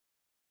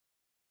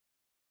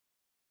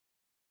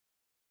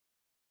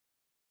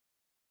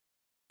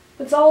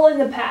It's all in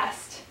the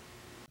past.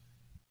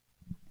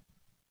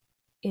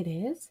 It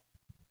is?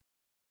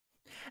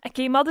 I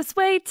came all this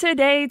way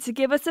today to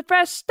give us a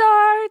fresh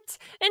start.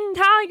 And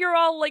now you're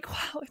all like,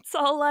 wow, it's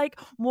all like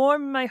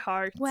warm in my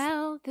heart.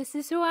 Well, this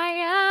is who I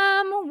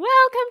am.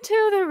 Welcome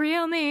to the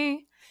real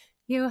me.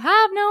 You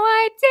have no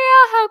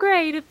idea how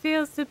great it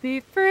feels to be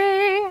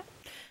free.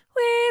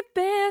 We've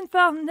been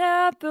from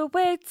there for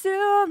way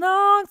too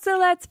long, so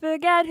let's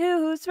forget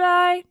who's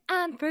right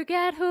and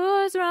forget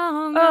who's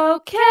wrong.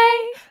 Okay,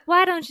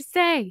 why don't you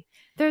say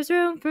there's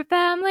room for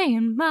family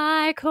in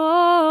my court?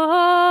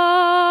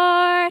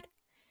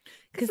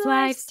 'Cause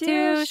life's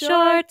too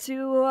short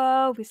to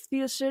always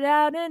feel shut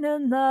out and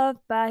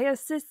unloved by a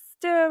sister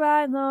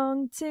I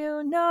long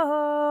to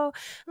know.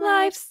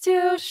 Life's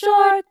too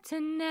short to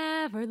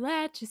never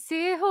let you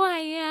see who I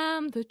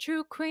am, the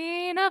true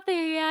queen of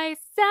the ice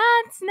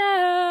and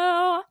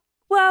snow.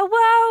 Whoa,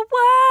 whoa,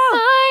 whoa!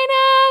 I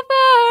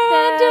never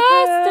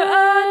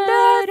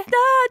understood,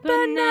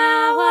 but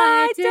now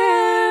I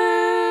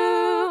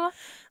do.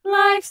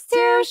 Life's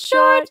too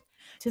short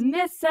to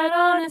miss out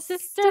on a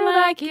sister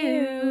like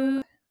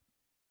you.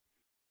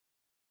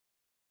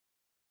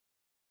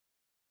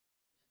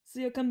 So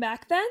you'll come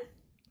back then?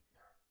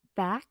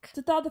 Back?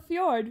 To thaw the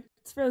fjord.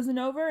 It's frozen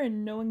over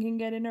and no one can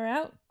get in or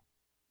out.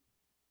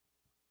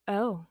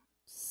 Oh.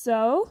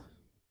 So?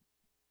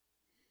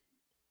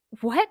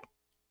 What?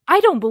 I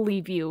don't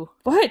believe you.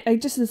 What? I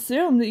just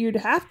assumed that you'd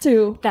have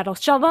to. That'll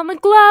shove on the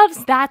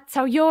gloves. That's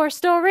how your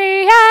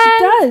story ends.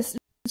 It does.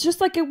 It's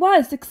just like it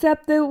was,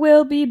 except that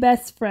we'll be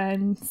best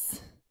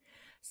friends.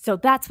 So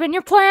that's when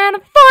your plan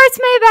of force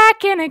me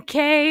back in a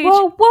cage.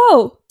 Whoa,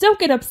 whoa! Don't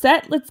get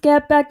upset. Let's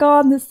get back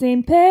on the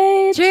same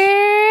page.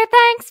 Gee,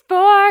 thanks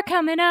for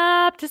coming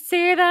up to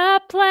see the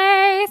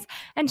place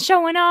and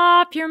showing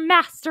off your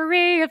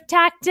mastery of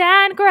tact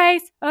and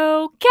grace.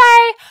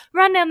 Okay,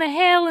 run down the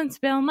hill and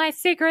spill my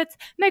secrets.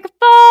 Make a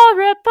full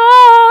report.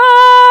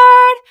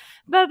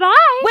 Bye-bye.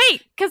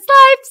 Wait! 'Cause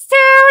life's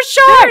too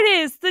short. There it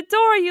is! The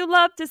door you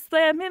love to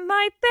slam in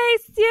my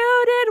face.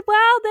 You did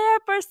well there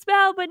for a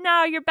spell, but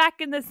now you're back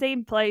in the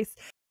same place.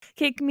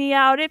 Kick me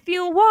out if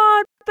you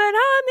want, but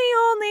I'm the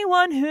only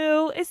one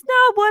who is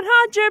not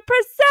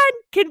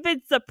 100%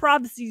 convinced the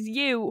prophecy's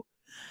you.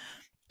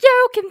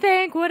 You can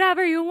think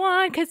whatever you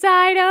want, 'cause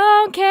I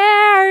don't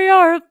care.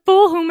 You're a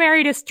fool who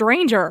married a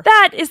stranger.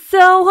 That is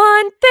so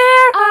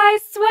unfair. I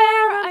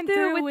swear I'm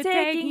through with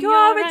taking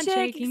your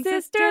unshaking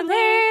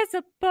sisterly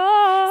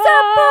support.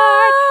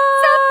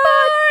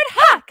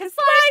 Ha! 'Cause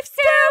life's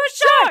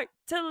too short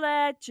to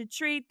let you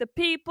treat the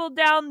people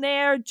down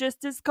there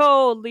just as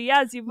coldly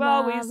as you've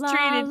always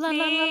treated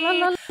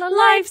me.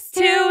 Life's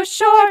too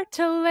short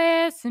to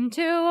listen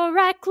to a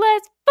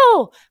reckless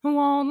fool who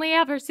only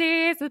ever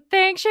sees the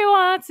thing she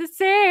wants to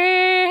see.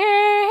 You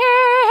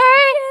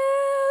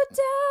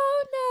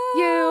don't know.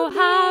 You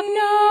have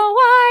no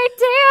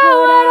idea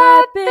what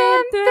I've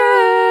been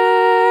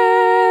through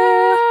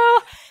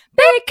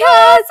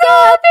because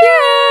of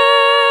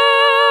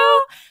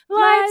you.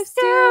 Life's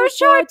too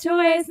short to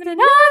waste another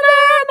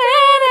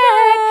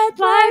minute.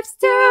 Life's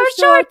too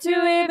short to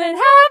even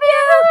have